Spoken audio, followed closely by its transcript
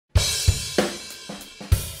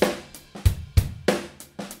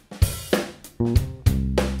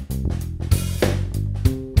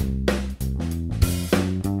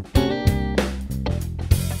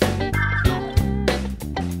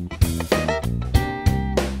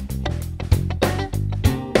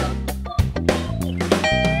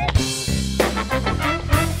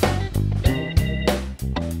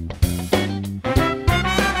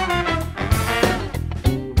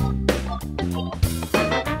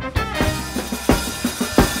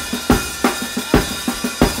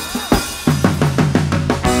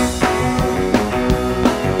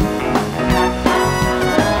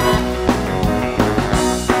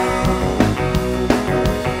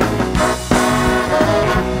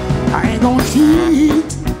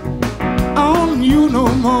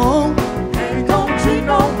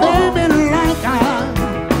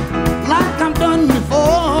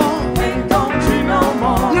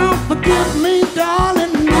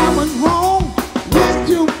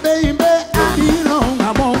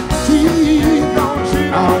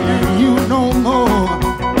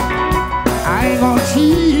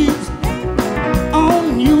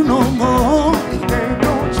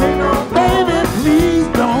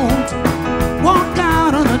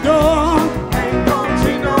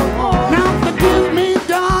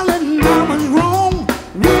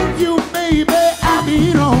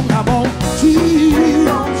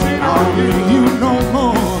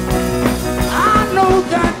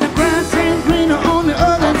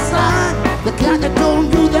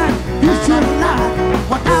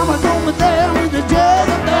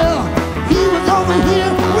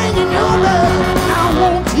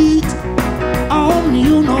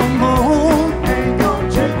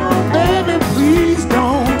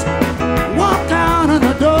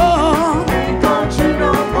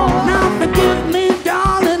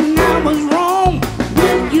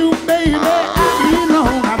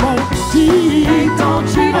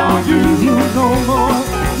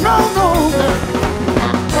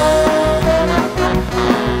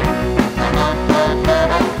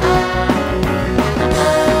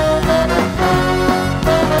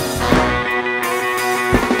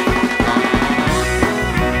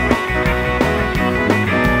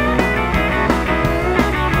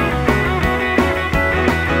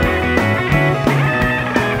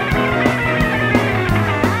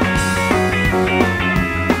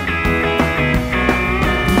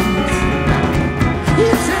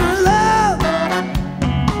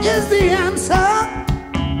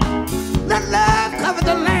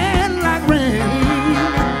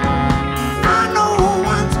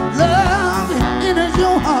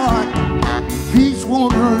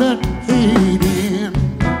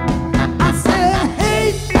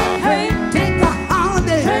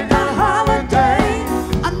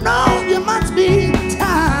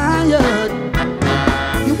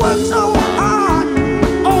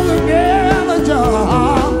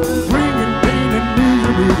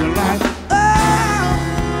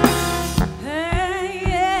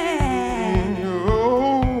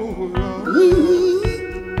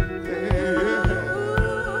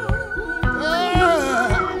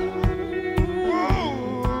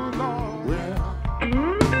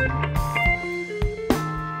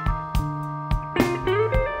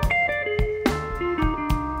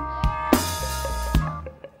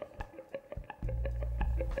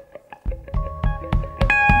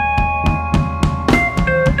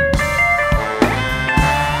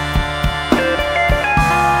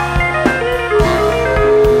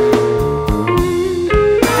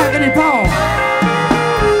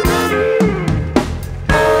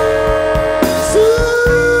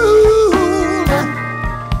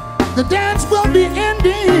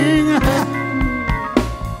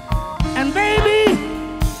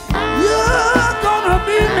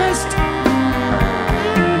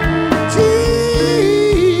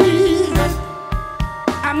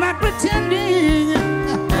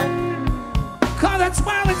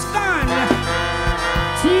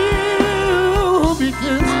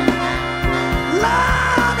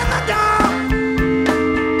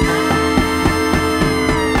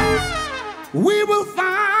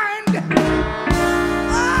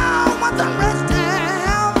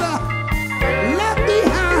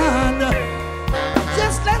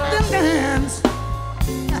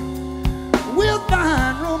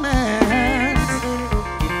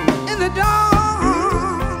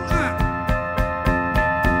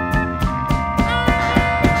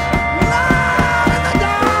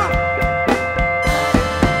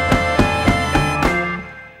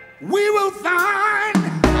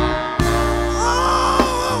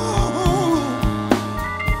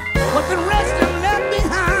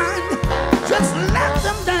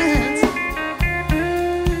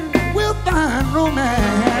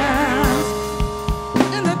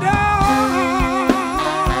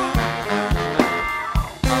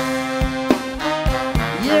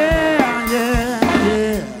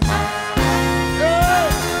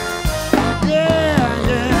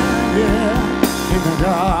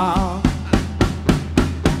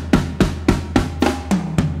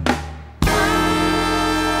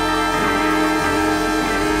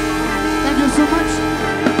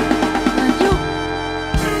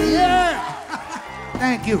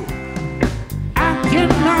Thank you. I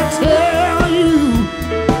cannot tell you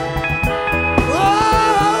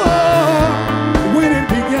when it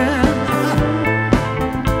began.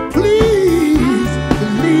 Please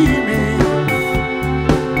believe me,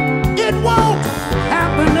 it won't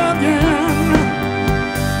happen again.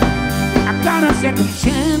 I got a second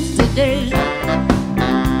chance today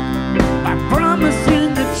by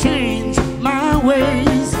promising to change my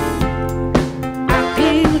ways. I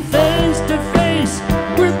came face to face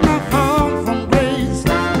with my fall from grace.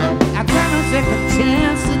 I got a second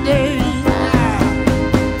chance today.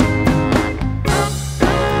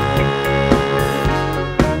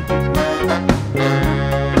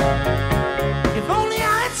 If only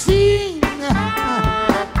I'd seen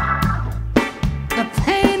the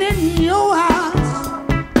pain in your eyes,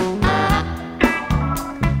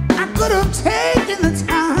 I could have taken the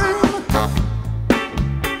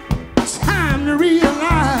time to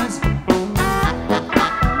realize,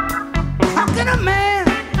 how can a man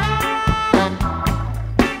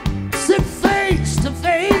sit face to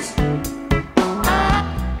face,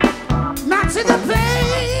 not see the pain?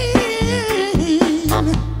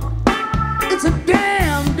 It's a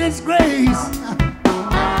damn disgrace.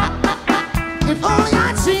 If only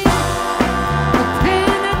I'd seen the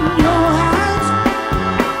pain in your eyes,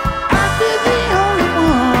 I'd be the only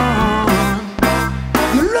one.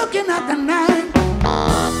 You're looking at the night.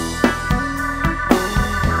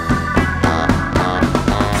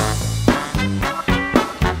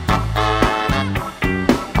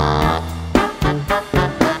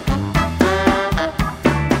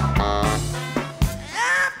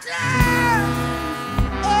 After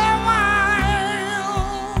a while,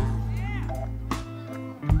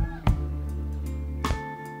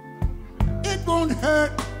 it won't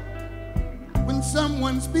hurt when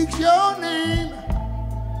someone speaks your name.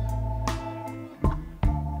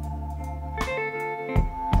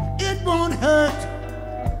 It won't hurt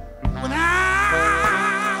when I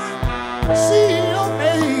see your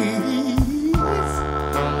face.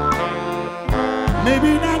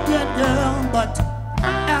 Maybe not yet, girl, but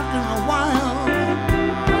after a while.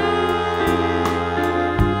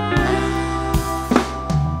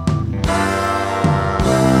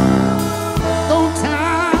 Though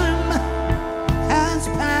time has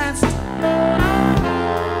passed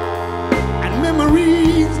and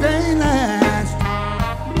memories they last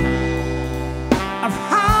of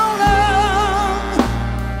how love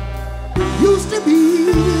used to be.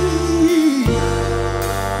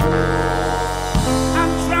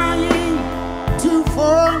 I'm trying to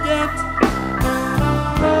forget,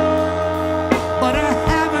 but I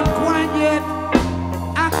haven't quite yet.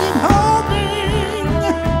 I keep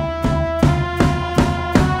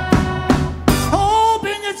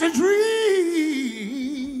hoping it's a dream.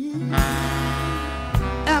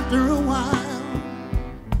 After a while,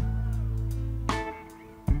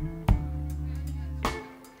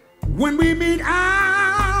 when we meet,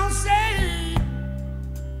 I'll say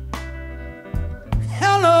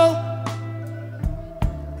hello.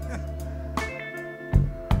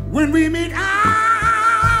 When we meet,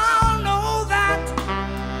 I'll know that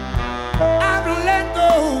I've let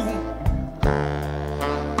go.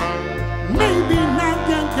 Maybe not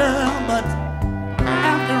yet, girl, but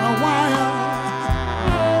after a while.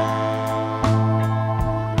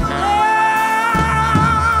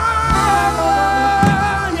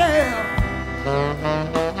 Oh, yeah.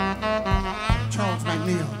 Charles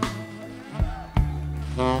McNeal.